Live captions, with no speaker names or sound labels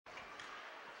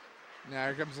Now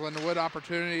here comes Lindenwood,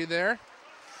 opportunity there.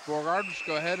 Beauregard, just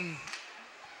go ahead and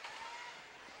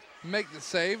make the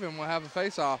save, and we'll have a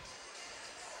face-off.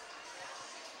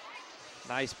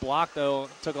 Nice block, though.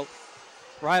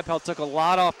 Riopel took a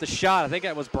lot off the shot. I think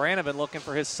that was Branovan looking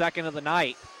for his second of the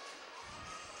night.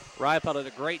 Riopel did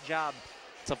a great job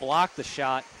to block the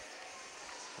shot.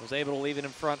 Was able to leave it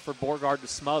in front for Beauregard to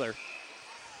smother.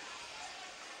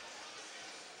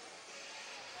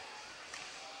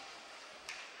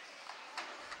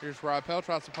 Here's Riopel,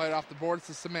 tries to play it off the boards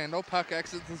to Simando. Puck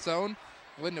exits the zone.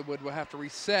 Lindenwood will have to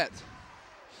reset.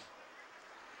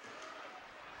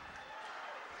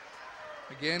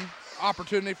 Again,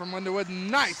 opportunity from Lindenwood.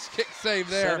 Nice kick save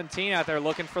there. 17 out there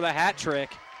looking for the hat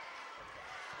trick.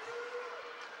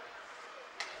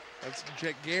 That's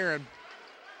Jake Guerin.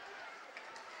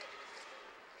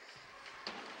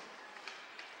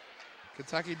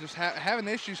 Kentucky just having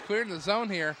issues clearing the zone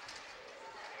here.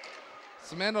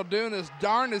 Simando doing his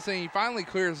darndest thing. He finally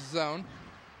clears the zone.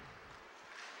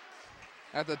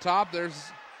 At the top, there's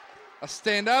a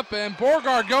stand-up, and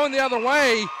Beauregard going the other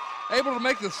way, able to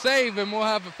make the save, and we'll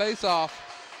have a face-off.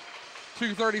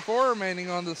 2:34 remaining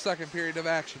on the second period of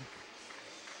action.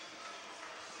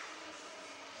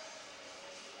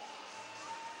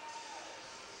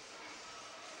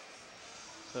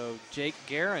 So Jake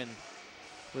Guerin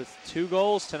with 2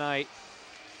 goals tonight.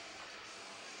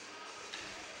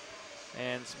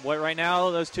 And what right now,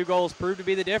 those 2 goals prove to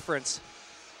be the difference.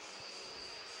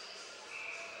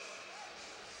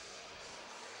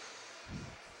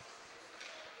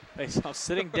 Face-off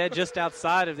sitting dead just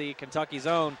outside of the Kentucky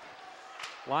zone.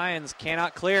 Lions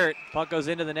cannot clear it. Puck goes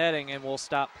into the netting and will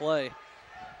stop play.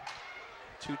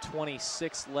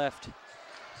 2:26 left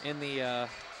in the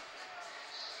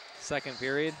second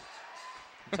period.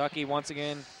 Kentucky once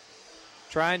again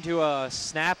trying to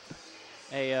snap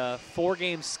a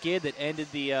 4-game skid that ended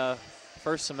the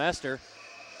first semester.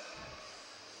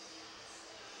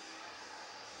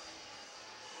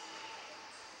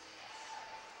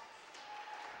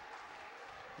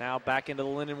 Now back into the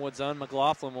Lindenwood zone.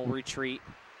 McLaughlin will retreat.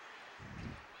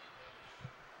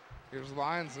 Here's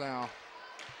Lions now.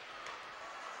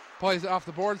 Plays it off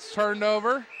the boards, turned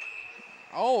over.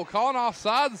 Oh, calling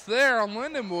offsides there on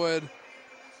Lindenwood.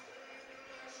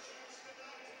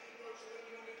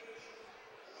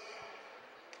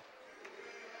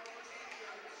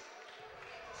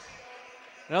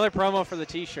 Another promo for the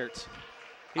T-shirts.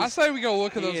 I say we go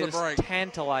look at those at break.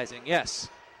 Tantalizing. Yes,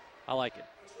 I like it.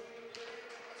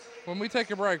 When we take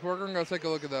a break, we're going to go take a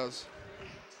look at those.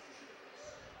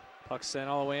 Puck sent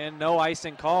all the way in. No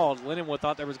icing called. Lindenwood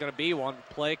thought there was going to be one.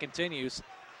 Play continues.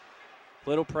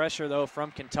 Little pressure, though,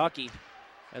 from Kentucky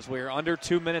as we're under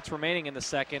 2 minutes remaining in the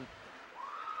second.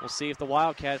 We'll see if the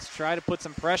Wildcats try to put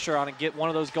some pressure on and get one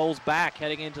of those goals back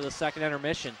heading into the second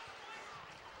intermission.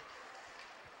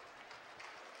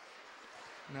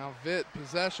 Now Vitt,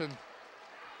 possession.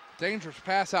 Dangerous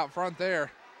pass out front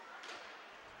there.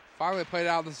 Finally played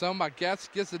out of the zone by Getz.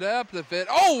 Gets it up to Vitt.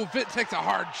 Oh, Vitt takes a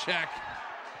hard check.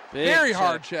 Very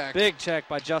hard check. Big check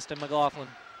by Justin McLaughlin.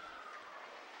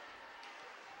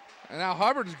 And now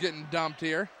Hubbard's getting dumped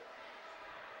here.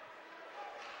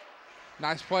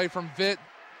 Nice play from Vitt.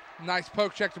 Nice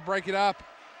poke check to break it up.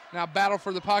 Now battle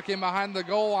for the puck in behind the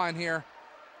goal line here.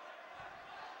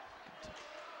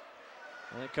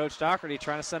 I think Coach Doherty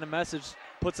trying to send a message,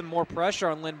 put some more pressure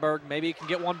on Lindbergh. Maybe he can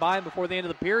get one by him before the end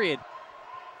of the period.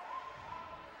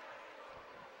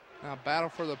 Now battle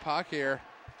for the puck here.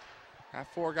 Got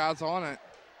 4 guys on it.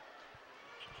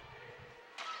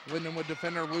 Lindenwood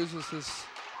defender loses his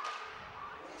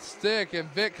stick,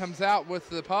 and Vitt comes out with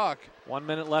the puck. 1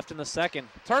 minute left in the second.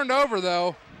 Turned over,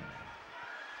 though.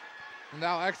 And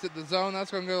now exit the zone. That's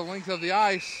going to go the length of the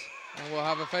ice, and we'll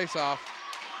have a face-off.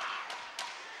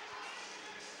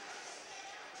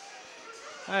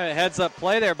 All right, heads-up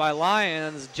play there by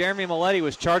Lions. Jeremy Maletti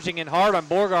was charging in hard on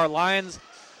Beauregard. Lions.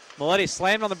 Maletti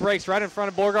slammed on the brakes right in front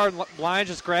of Beauregard. Lions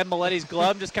just grabbed Maletti's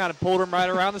glove and just kind of pulled him right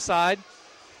around the side.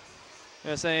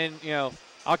 Saying,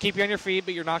 I'll keep you on your feet,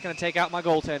 but you're not going to take out my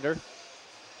goaltender.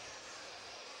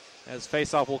 As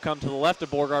faceoff will come to the left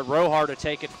of Beauregard. Rohar to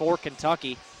take it for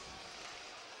Kentucky.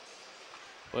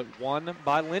 But won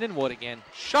by Lindenwood again.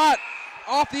 Shot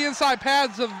off the inside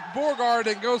pads of Beauregard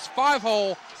and goes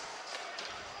 5-hole.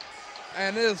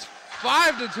 And it is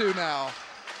 5-2 now.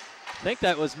 I think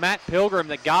that was Matt Pilgrim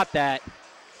that got that.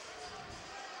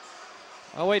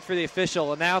 I'll wait for the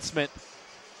official announcement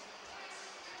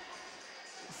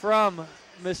from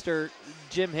Mr.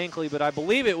 Jim Hinckley, but I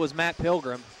believe it was Matt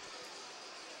Pilgrim.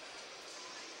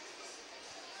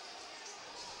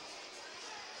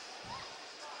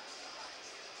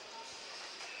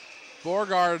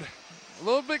 Beauregard a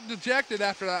little bit dejected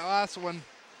after that last one.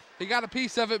 He got a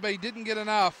piece of it, but he didn't get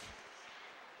enough.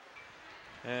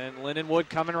 And Lindenwood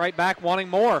coming right back, wanting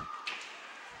more.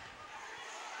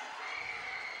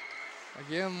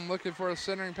 Again, looking for a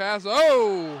centering pass.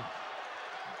 Oh!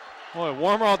 Boy,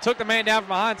 Warmall took the man down from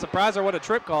behind. Surprised her with a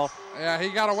trip call. Yeah, he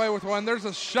got away with one. There's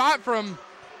a shot from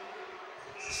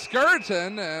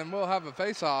Skirton, and we'll have a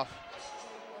face-off.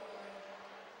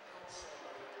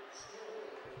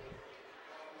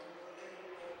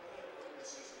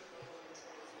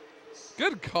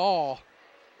 Good call.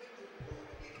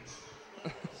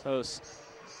 So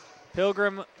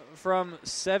Pilgrim from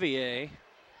Sevier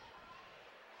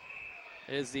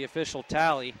is the official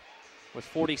tally with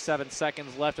 47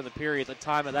 seconds left in the period at the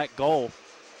time of that goal.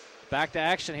 Back to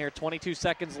action here, 22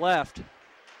 seconds left.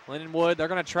 Lindenwood, they're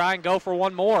going to try and go for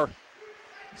one more.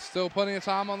 Still plenty of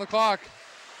time on the clock.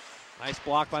 Nice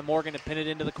block by Morgan to pin it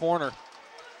into the corner.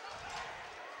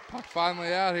 Puck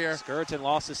finally out here. Skirton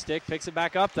lost his stick, picks it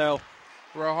back up though.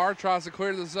 Rohart tries to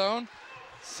clear the zone.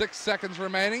 6 seconds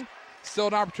remaining. Still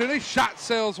an opportunity. Shot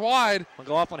sails wide.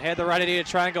 McLaughlin had the right idea to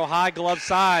try and go high glove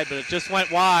side, but it just went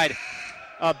wide.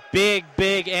 A big,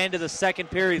 big end of the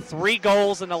second period. 3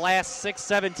 goals in the last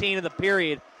 6:17 of the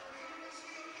period.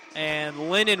 And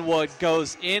Lindenwood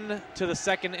goes into the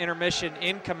second intermission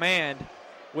in command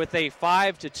with a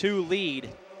 5-2 lead.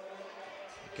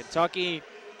 Kentucky,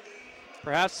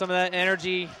 perhaps some of that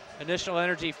energy, initial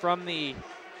energy from the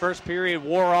first period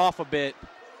wore off a bit.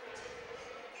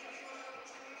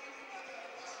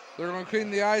 They're going to clean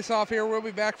the ice off here. We'll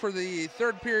be back for the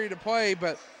third period of play,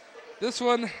 but this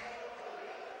one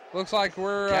looks like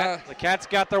we're... the Cats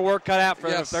got their work cut out for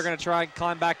them if yes. they're going to try and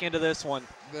climb back into this one.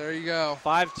 There you go.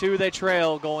 5-2 they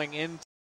trail going into